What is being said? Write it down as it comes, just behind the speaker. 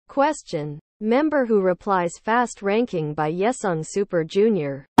Question. Member who replies fast ranking by Yesung Super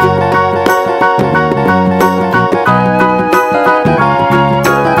Junior. Do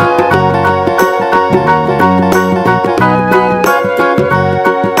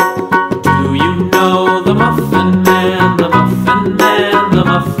you know the Muffin Man, the Muffin Man, the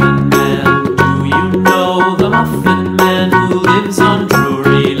Muffin Man? Do you know the Muffin Man who lives on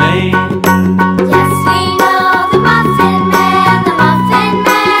Drury Lane? Yes, we know the Muffin Man, the Muffin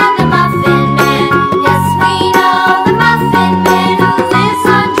Man, the Muffin Man. Yes, we know the Muffin Man who lives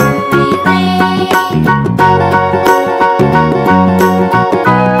on Drury Lane.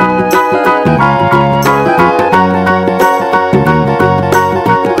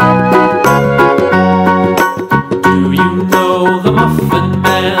 Do you know the Muffin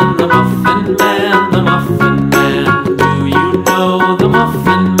Man, the Muffin Man, the Muffin Man? Do you know the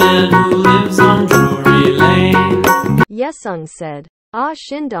Muffin Man who lives on Drury Lane? Yesung said.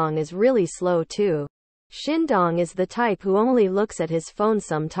 Shindong is really slow too. Shindong is the type who only looks at his phone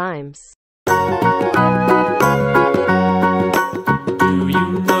sometimes. Do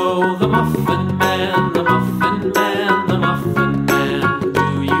you know the Muffin Man, the Muffin Man, the Muffin Man?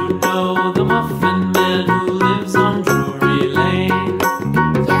 Do you know the Muffin Man who lives on Drury Lane?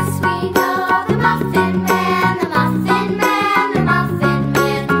 Yes, we know the Muffin Man, the Muffin Man, the Muffin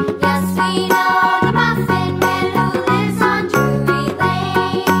Man. Yes, we know the Muffin Man who lives on Drury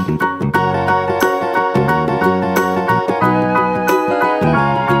Lane.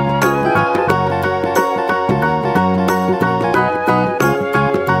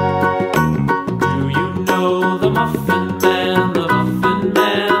 Do you know the Muffin Man, the Muffin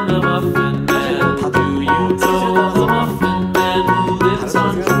Man, the Muffin Man? Do you know the Muffin Man who lives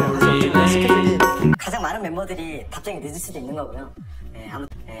on Drury Lane? 가장 많은 멤버들이 답장이 늦을 수도 있는 거고요.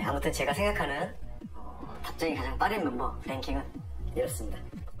 아무튼 제가 생각하는 답장이 가장 빠른 멤버 랭킹은 이렇습니다.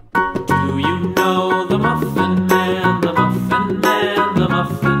 Do you know the Muffin Man, the Muffin Man, the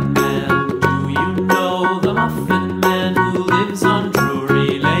Muffin Man? Do you know the Muffin Man who lives on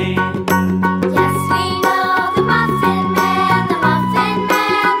Drury Lane? Yes, we know the Muffin Man, the Muffin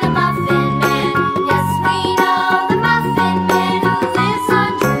Man, the Muffin Man. Yes, we know the Muffin Man who lives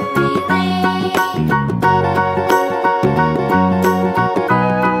on Drury Lane.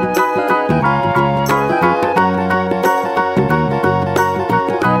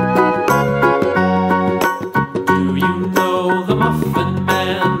 Do you know the Muffin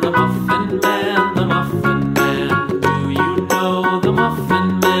Man, the Muffin Man, the Muffin Man? Do you know the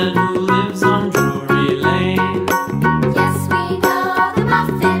Muffin Man who lives on Drury Lane? Yes, we know the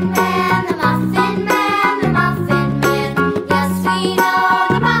Muffin Man, the Muffin Man, the Muffin Man. Yes, we know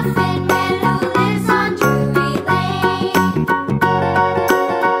the Muffin Man who lives on Drury Lane.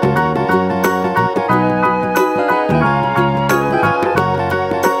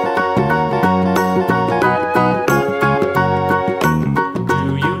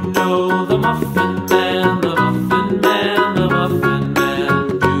 Do you know the Muffin Man, the Muffin Man, the Muffin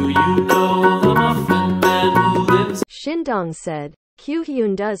Man? Do you know the Muffin Man who lives? Shindong said.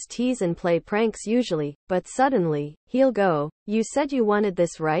 Kyuhyun does tease and play pranks usually, but suddenly, he'll go, "You said you wanted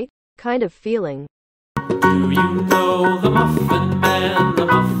this, right?" kind of feeling. Do you know the Muffin Man, the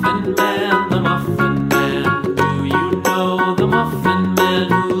Muffin Man, the Muffin Man? Do you know the Muffin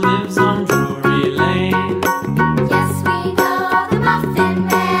Man who lives on Drury Lane? Yes, we know the Muffin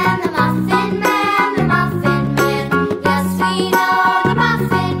Man, the Muffin Man, the Muffin Man. Yes, we know the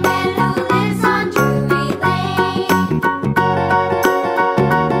Muffin Man who lives on Drury Lane.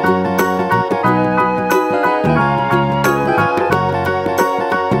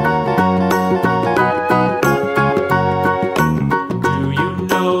 Do you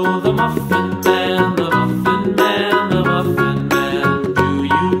know the Muffin Man, the Muffin Man, the Muffin Man? Do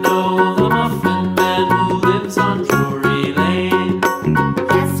you know the Muffin Man who lives on Drury Lane?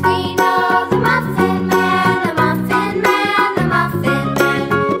 Yes, we know the Muffin Man, the Muffin Man, the Muffin Man.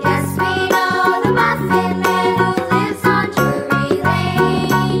 Yes, we know the Muffin Man who lives on Drury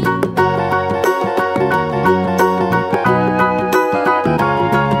Lane.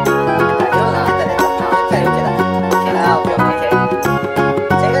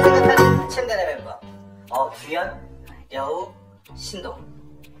 제가 생각하는 챔단의 멤버 규현, 여우, 신동.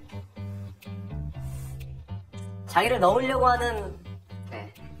 자기를 넣으려고 하는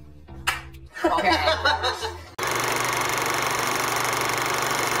오케이.